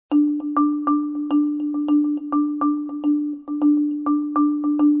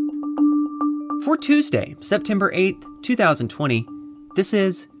For Tuesday, September 8th, 2020, this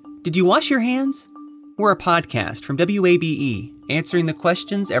is Did You Wash Your Hands? We're a podcast from WABE answering the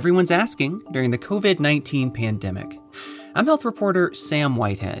questions everyone's asking during the COVID-19 pandemic. I'm health reporter Sam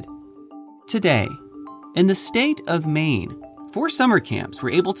Whitehead. Today, in the state of Maine, 4 summer camps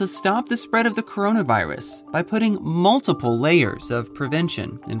were able to stop the spread of the coronavirus by putting multiple layers of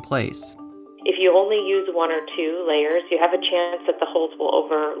prevention in place. If you only use 1 or 2 layers, you have a chance that the holes will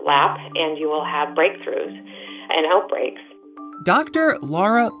overlap and you will have breakthroughs and outbreaks. Dr.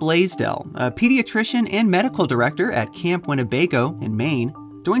 Laura Blaisdell, a pediatrician and medical director at Camp Winnebago in Maine,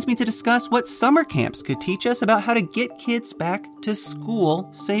 joins me to discuss what summer camps could teach us about how to get kids back to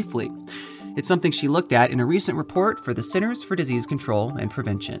school safely. It's something she looked at in a recent report for the Centers for Disease Control and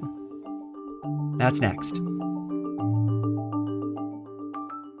Prevention. That's next.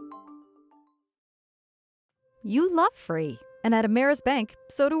 You love free, and at Ameris Bank,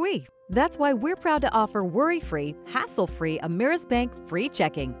 so do we. That's why we're proud to offer worry-free, hassle-free Ameris Bank free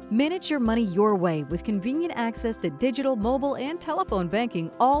checking. Manage your money your way with convenient access to digital, mobile, and telephone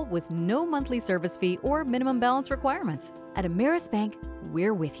banking, all with no monthly service fee or minimum balance requirements. At Ameris Bank,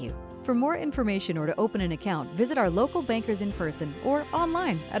 we're with you. For more information or to open an account, visit our local bankers in person or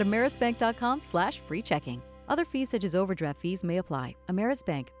online at amerisbank.com/free checking. Other fees such as overdraft fees may apply. Ameris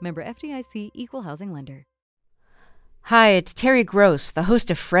Bank, member FDIC, equal housing lender. Hi, it's Terry Gross, the host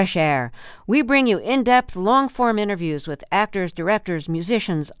of Fresh Air. We bring you in-depth, long-form interviews with actors, directors,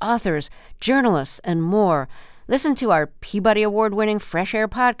 musicians, authors, journalists, and more. Listen to our Peabody Award-winning Fresh Air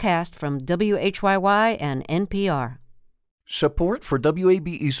podcast from WHYY and NPR. Support for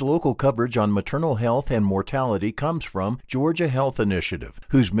WABE's local coverage on maternal health and mortality comes from Georgia Health Initiative,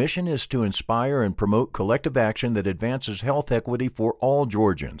 whose mission is to inspire and promote collective action that advances health equity for all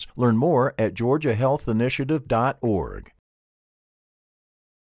Georgians. Learn more at georgiahealthinitiative.org.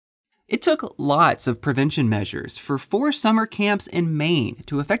 It took lots of prevention measures for 4 summer camps in Maine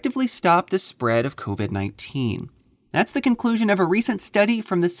to effectively stop the spread of COVID-19. That's the conclusion of a recent study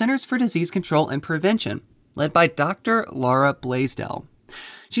from the Centers for Disease Control and Prevention, led by Dr. Laura Blaisdell.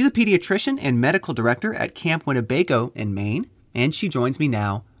 She's a pediatrician and medical director at Camp Winnebago in Maine, and she joins me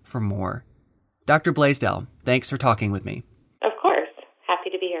now for more. Dr. Blaisdell, thanks for talking with me. Of course. Happy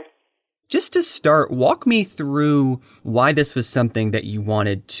to be here. Just to start, walk me through why this was something that you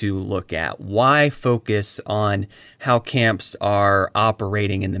wanted to look at. Why focus on how camps are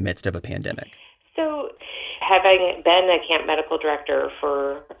operating in the midst of a pandemic? Having been a camp medical director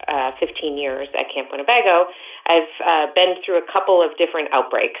for 15 years at Camp Winnebago, I've been through a couple of different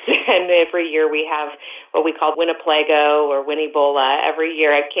outbreaks. And every year we have what we call Winneplago or Winniebola every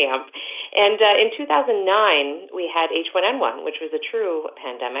year at camp. And in 2009, we had H1N1, which was a true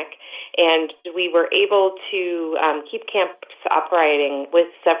pandemic. And we were able to keep camps operating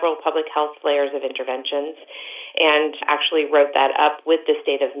with several public health layers of interventions and actually wrote that up with the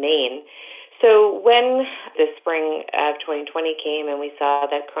state of Maine. So when the spring of 2020 came and we saw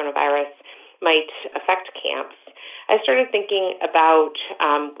that coronavirus might affect camps, I started thinking about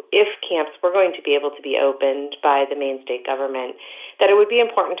if camps were going to be able to be opened by the Maine state government, that it would be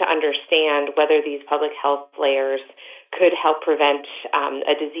important to understand whether these public health layers could help prevent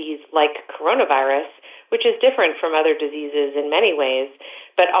a disease like coronavirus, which is different from other diseases in many ways,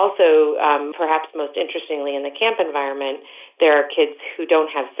 but also, perhaps most interestingly, in the camp environment, there are kids who don't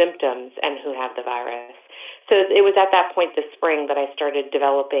have symptoms and who have the virus. So it was at that point this spring that I started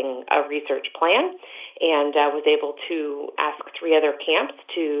developing a research plan and was able to ask 3 other camps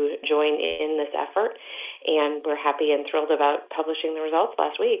to join in this effort. And we're happy and thrilled about publishing the results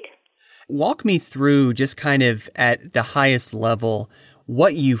last week. Walk me through, just kind of at the highest level,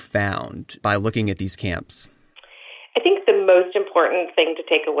 what you found by looking at these camps. I think the most important thing to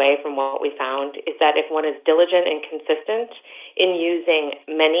take away from what we found is that if one is diligent and consistent in using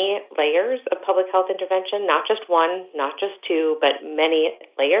many layers of public health intervention, not just 1, not just 2, but many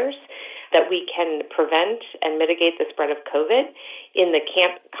layers, that we can prevent and mitigate the spread of COVID in the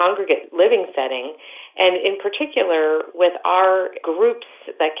camp congregate living setting. And in particular, with our groups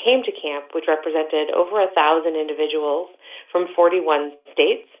that came to camp, which represented over 1,000 individuals from 41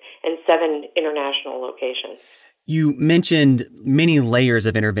 states and 7 international locations. You mentioned many layers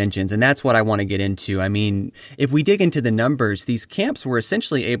of interventions, and that's what I want to get into. I mean, if we dig into the numbers, these camps were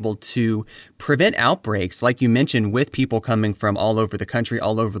essentially able to prevent outbreaks, like you mentioned, with people coming from all over the country,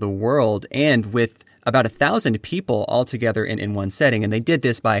 all over the world, and with about 1,000 people all together in one setting. And they did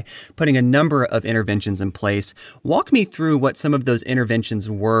this by putting a number of interventions in place. Walk me through what some of those interventions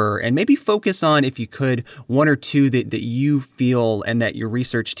were, and maybe focus on, if you could, 1 or 2 that you feel and that your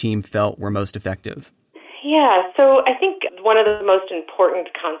research team felt were most effective. Yeah, so I think one of the most important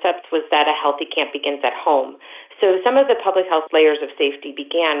concepts was that a healthy camp begins at home. So some of the public health layers of safety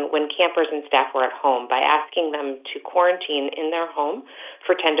began when campers and staff were at home by asking them to quarantine in their home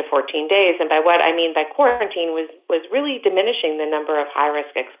for 10 to 14 days. And by what I mean by quarantine was really diminishing the number of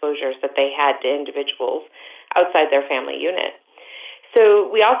high-risk exposures that they had to individuals outside their family unit.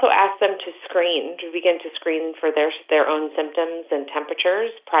 So we also asked them to begin to screen for their own symptoms and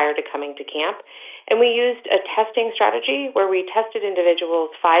temperatures prior to coming to camp. And we used a testing strategy where we tested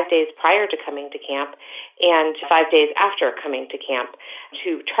individuals 5 days prior to coming to camp and 5 days after coming to camp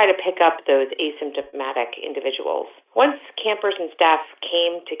to try to pick up those asymptomatic individuals. Once campers and staff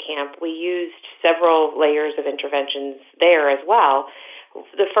came to camp, we used several layers of interventions there as well.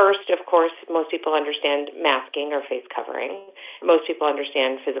 The first, of course, most people understand masking or face covering. Most people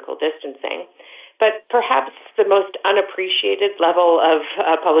understand physical distancing. But perhaps the most unappreciated level of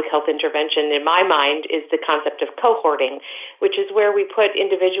public health intervention in my mind is the concept of cohorting, which is where we put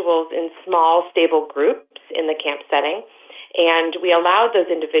individuals in small, stable groups in the camp setting. And we allowed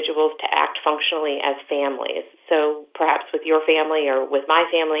those individuals to act functionally as families. So perhaps with your family or with my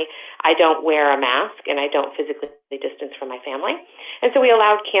family, I don't wear a mask and I don't physically distance from my family. And so we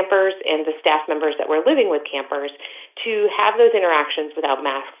allowed campers and the staff members that were living with campers to have those interactions without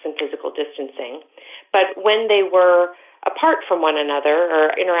masks and physical distancing. But when they were apart from one another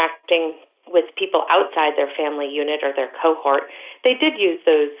or interacting with people outside their family unit or their cohort, they did use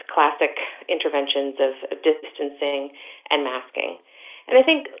those classic interventions of distancing and masking. And I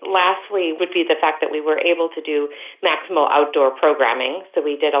think lastly would be the fact that we were able to do maximal outdoor programming. So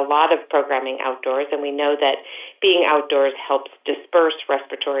we did a lot of programming outdoors, and we know that being outdoors helps disperse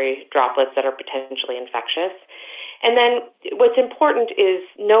respiratory droplets that are potentially infectious. And then what's important is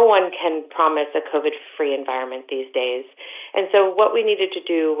no one can promise a COVID-free environment these days. And so what we needed to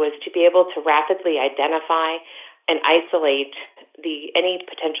do was to be able to rapidly identify and isolate any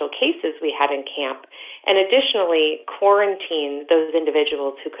potential cases we had in camp, and additionally quarantine those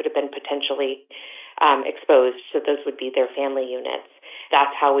individuals who could have been potentially exposed. So those would be their family units.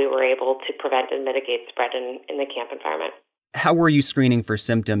 That's how we were able to prevent and mitigate spread in the camp environment. How were you screening for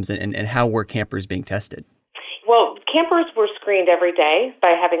symptoms, and how were campers being tested? Well, campers were screened every day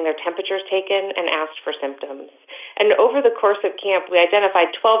by having their temperatures taken and asked for symptoms. And over the course of camp, we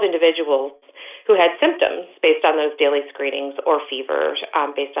identified 12 individuals who had symptoms based on those daily screenings or fevers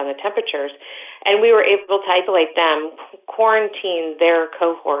based on the temperatures. And we were able to isolate them, quarantine their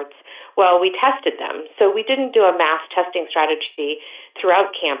cohorts while we tested them. So we didn't do a mass testing strategy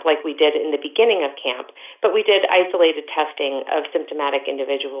throughout camp like we did in the beginning of camp, but we did isolated testing of symptomatic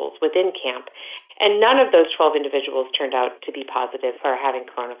individuals within camp. And none of those 12 individuals turned out to be positive for having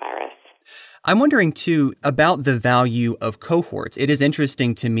coronavirus. I'm wondering, too, about the value of cohorts. It is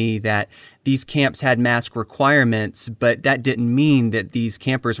interesting to me that these camps had mask requirements, but that didn't mean that these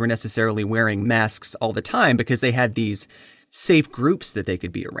campers were necessarily wearing masks all the time because they had these safe groups that they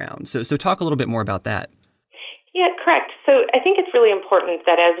could be around. So talk a little bit more about that. Yeah, correct. So I think it's really important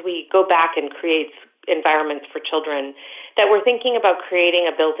that as we go back and create environments for children, that we're thinking about creating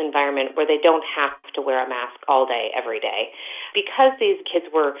a built environment where they don't have to wear a mask all day, every day. Because these kids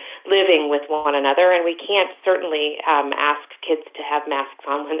were living with one another, and we can't certainly ask kids to have masks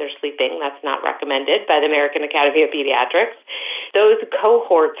on when they're sleeping. That's not recommended by the American Academy of Pediatrics. Those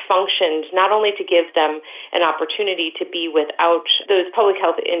cohorts functioned not only to give them an opportunity to be without those public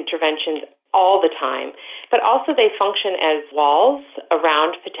health interventions all the time, but also they function as walls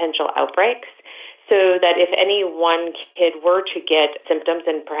around potential outbreaks, so that if any one kid were to get symptoms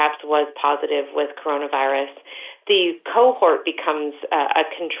and perhaps was positive with coronavirus, the cohort becomes a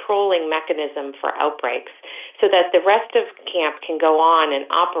controlling mechanism for outbreaks so that the rest of camp can go on and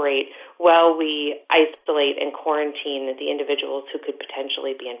operate while we isolate and quarantine the individuals who could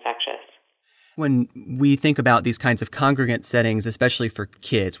potentially be infectious. When we think about these kinds of congregant settings, especially for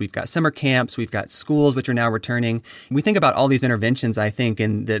kids, we've got summer camps, we've got schools, which are now returning. We think about all these interventions, I think,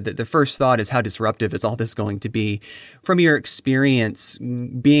 and the first thought is how disruptive is all this going to be? From your experience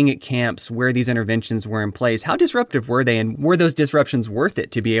being at camps where these interventions were in place, how disruptive were they, and were those disruptions worth it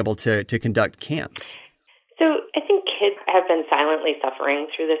to be able to conduct camps? So I think kids have been silently suffering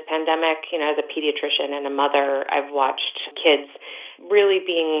through this pandemic. As a pediatrician and a mother, I've watched kids really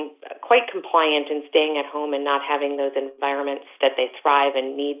being quite compliant and staying at home and not having those environments that they thrive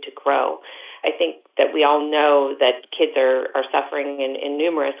and need to grow. I think that we all know that kids are suffering in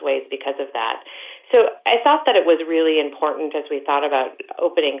numerous ways because of that. So I thought that it was really important as we thought about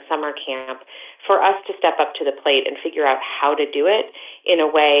opening summer camp for us to step up to the plate and figure out how to do it in a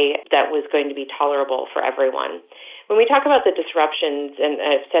way that was going to be tolerable for everyone. when we talk about the disruptions, and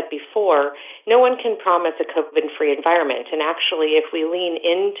I've said before, no one can promise a COVID-free environment. And actually, if we lean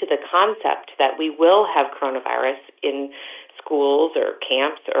into the concept that we will have coronavirus in schools or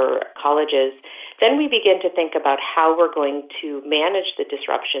camps or colleges, then we begin to think about how we're going to manage the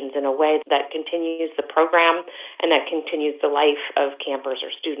disruptions in a way that continues the program and that continues the life of campers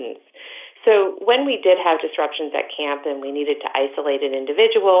or students. So when we did have disruptions at camp and we needed to isolate an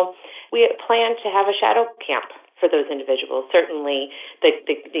individual, we planned to have a shadow camp for those individuals. Certainly,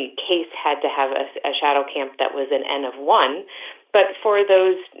 the case had to have a shadow camp that was an N of 1. But for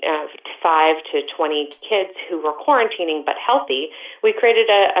those 5 to 20 kids who were quarantining but healthy, we created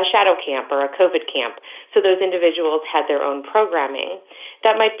a shadow camp or a COVID camp. So those individuals had their own programming.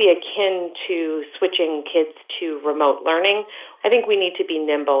 That might be akin to switching kids to remote learning. I think we need to be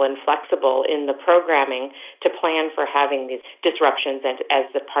nimble and flexible in the programming to plan for having these disruptions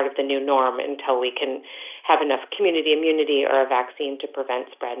as the part of the new norm until we can have enough community immunity or a vaccine to prevent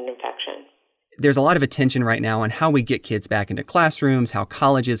spread and infection. There's a lot of attention right now on how we get kids back into classrooms, how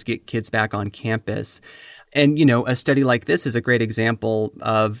colleges get kids back on campus. And, a study like this is a great example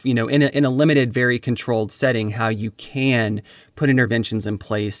of, in a limited, very controlled setting, how you can put interventions in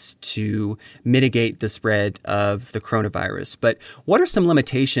place to mitigate the spread of the coronavirus. But what are some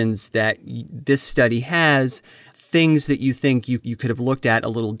limitations that this study has, things that you think you could have looked at a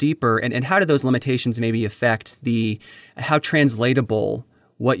little deeper? And how do those limitations maybe affect how translatable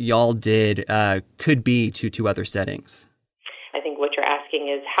what y'all did could be to other settings? I think what you're asking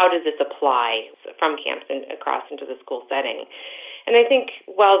is, how does this apply from camps and across into the school setting? And I think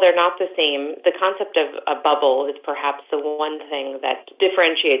while they're not the same, the concept of a bubble is perhaps the one thing that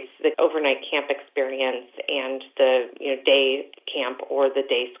differentiates the overnight camp experience and the day camp or the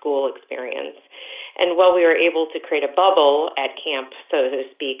day school experience. And while we were able to create a bubble at camp, so to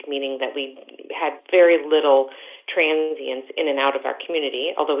speak, meaning that we had very little transients in and out of our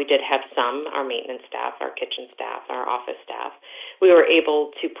community, although we did have some, our maintenance staff, our kitchen staff, our office staff, we were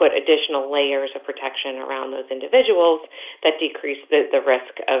able to put additional layers of protection around those individuals that decreased the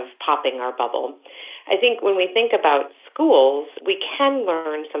risk of popping our bubble. I think when we think about schools, we can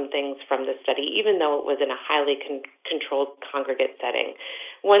learn some things from this study, even though it was in a highly controlled congregate setting.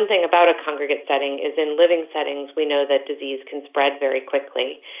 One thing about a congregate setting is in living settings, we know that disease can spread very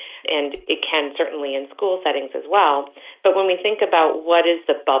quickly, and it can certainly in school settings as well. But when we think about what is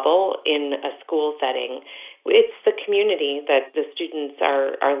the bubble in a school setting, it's the community that the students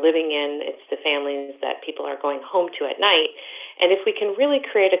are living in. It's the families that people are going home to at night. And if we can really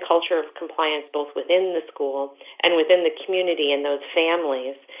create a culture of compliance both within the school and within the community and those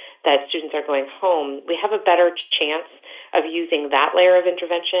families that students are going home, we have a better chance of using that layer of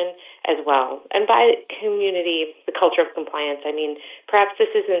intervention as well. And by community, the culture of compliance, I mean, perhaps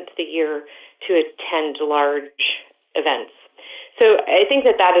this isn't the year to attend large events. So I think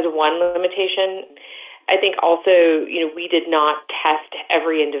that is one limitation. I think also, we did not test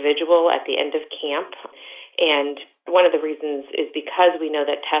every individual at the end of camp. And one of the reasons is because we know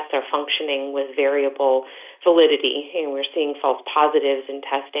that tests are functioning with variable validity, and we're seeing false positives in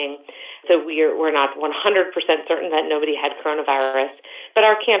testing. So we're not 100% certain that nobody had coronavirus, but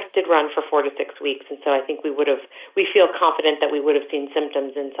our camp did run for 4 to 6 weeks, and so I think we feel confident that we would have seen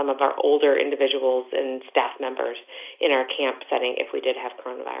symptoms in some of our older individuals and staff members in our camp setting if we did have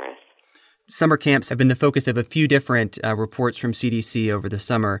coronavirus. Summer camps have been the focus of a few different reports from CDC over the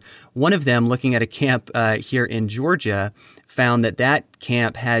summer. One of them, looking at a camp here in Georgia, found that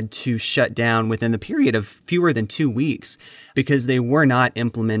camp had to shut down within the period of fewer than 2 weeks because they were not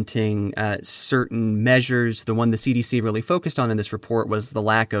implementing certain measures. The one the CDC really focused on in this report was the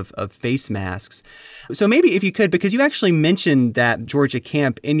lack of face masks. So maybe if you could, because you actually mentioned that Georgia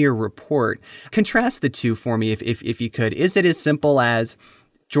camp in your report, contrast the two for me if you could. Is it as simple as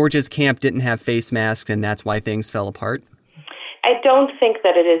Georgia's camp didn't have face masks and that's why things fell apart? I don't think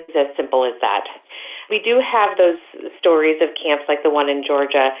that it is as simple as that. We do have those stories of camps like the one in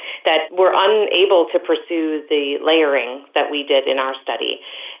Georgia that were unable to pursue the layering that we did in our study.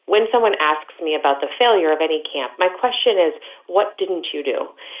 When someone asks me about the failure of any camp, my question is, what didn't you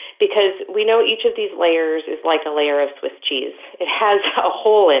do? Because we know each of these layers is like a layer of Swiss cheese. It has a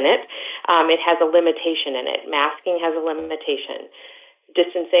hole in it. It has a limitation in it. Masking has a limitation.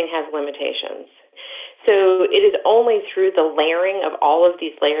 Distancing has limitations. So it is only through the layering of all of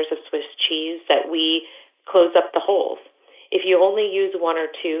these layers of Swiss cheese that we close up the holes. If you only use 1 or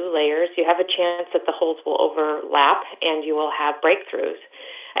 2 layers, you have a chance that the holes will overlap and you will have breakthroughs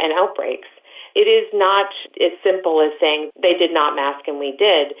and outbreaks. it is not as simple as saying they did not mask and we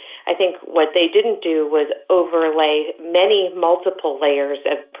did. I think what they didn't do was overlay multiple layers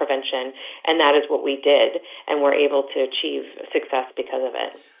of prevention, and that is what we did, and we're able to achieve success because of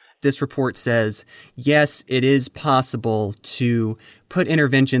it. This report says, yes, it is possible to put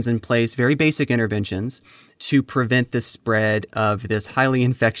interventions in place, very basic interventions, to prevent the spread of this highly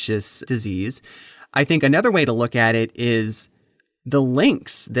infectious disease. I think another way to look at it is the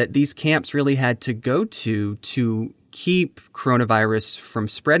lengths that these camps really had to go to keep coronavirus from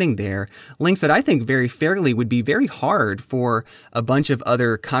spreading there, links that I think very fairly would be very hard for a bunch of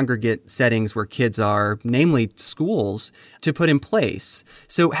other congregate settings where kids are, namely schools, to put in place.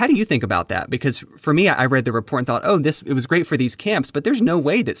 So how do you think about that? Because for me, I read the report and thought, it was great for these camps, but there's no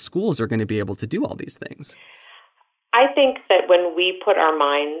way that schools are going to be able to do all these things. I think that when we put our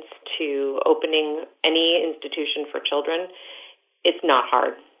minds to opening any institution for children, it's not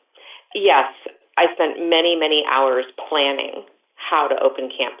hard. Yes, I spent many, many hours planning how to open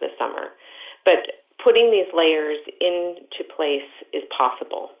camp this summer, but putting these layers into place is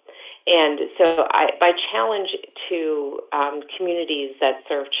possible. And so my challenge to communities that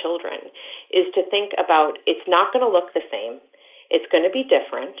serve children is to think about, it's not going to look the same, it's going to be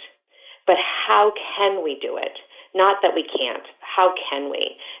different, but how can we do it? Not that we can't. How can we?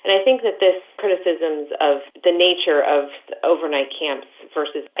 And I think that this criticisms of the nature of overnight camps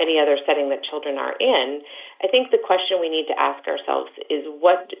versus any other setting that children are in, I think the question we need to ask ourselves is,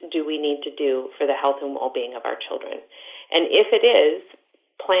 what do we need to do for the health and well-being of our children? And if it is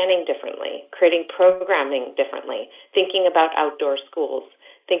planning differently, creating programming differently, thinking about outdoor schools,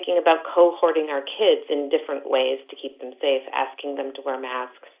 thinking about cohorting our kids in different ways to keep them safe, asking them to wear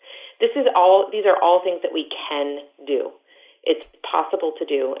masks, these are all things that we can do. It's possible to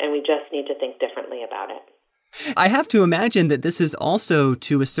do, and we just need to think differently about it. I have to imagine that this is also,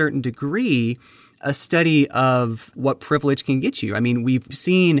 to a certain degree, a study of what privilege can get you. I mean, we've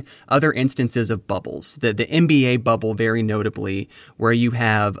seen other instances of bubbles, the NBA bubble very notably, where you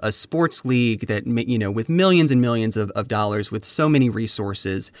have a sports league that, with millions and millions of dollars, with so many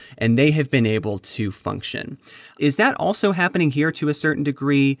resources, and they have been able to function. Is that also happening here to a certain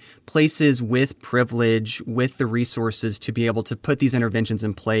degree? Places with privilege, with the resources to be able to put these interventions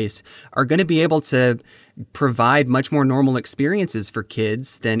in place, are going to be able to provide much more normal experiences for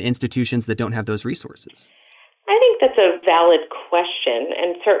kids than institutions that don't have those resources? I think that's a valid question,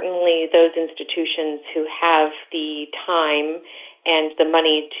 and certainly those institutions who have the time and the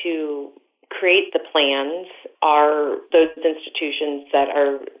money to create the plans are those institutions that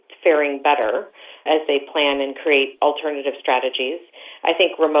are faring better as they plan and create alternative strategies. I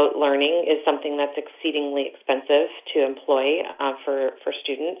think remote learning is something that's exceedingly expensive to employ for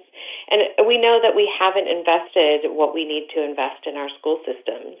students. And we know that we haven't invested what we need to invest in our school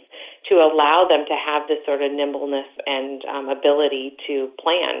systems to allow them to have this sort of nimbleness and ability to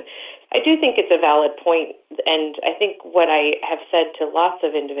plan. I do think it's a valid point, and I think what I have said to lots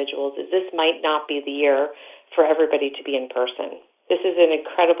of individuals is this might not be the year for everybody to be in person. This is an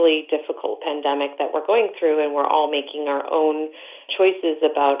incredibly difficult pandemic that we're going through, and we're all making our own choices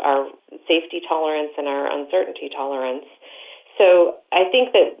about our safety tolerance and our uncertainty tolerance. So I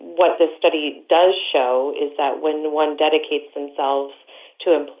think that what this study does show is that when one dedicates themselves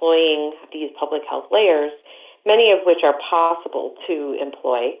to employing these public health layers, many of which are possible to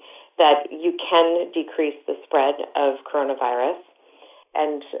employ, that you can decrease the spread of coronavirus.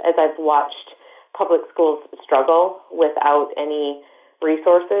 And as I've watched public schools struggle without any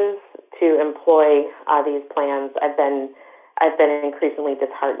resources to employ these plans, I've been increasingly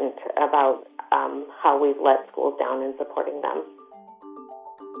disheartened about how we've let schools down in supporting them.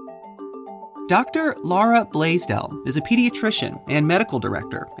 Dr. Laura Blaisdell is a pediatrician and medical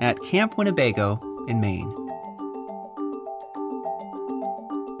director at Camp Winnebago in Maine.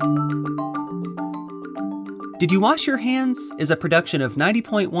 Did You Wash Your Hands is a production of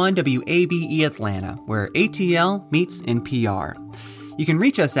 90.1 WABE Atlanta, where ATL meets NPR. You can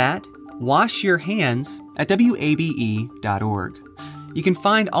reach us at washyourhands@wabe.org. You can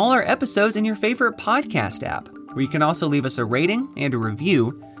find all our episodes in your favorite podcast app, where you can also leave us a rating and a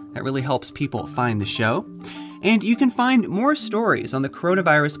review. That really helps people find the show. And you can find more stories on the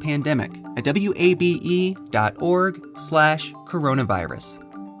coronavirus pandemic at wabe.org/coronavirus.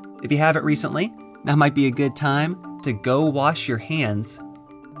 If you haven't recently, now might be a good time to go wash your hands.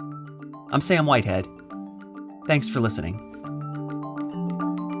 I'm Sam Whitehead. Thanks for listening.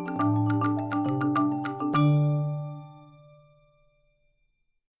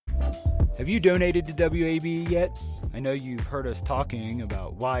 Have you donated to WABE yet? I know you've heard us talking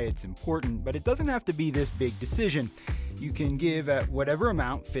about why it's important, but it doesn't have to be this big decision. You can give at whatever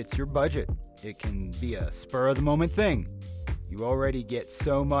amount fits your budget. It can be a spur-of-the-moment thing. You already get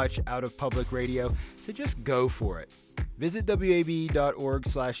so much out of public radio, so just go for it. Visit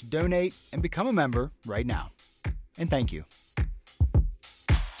wabe.org/donate and become a member right now. And thank you.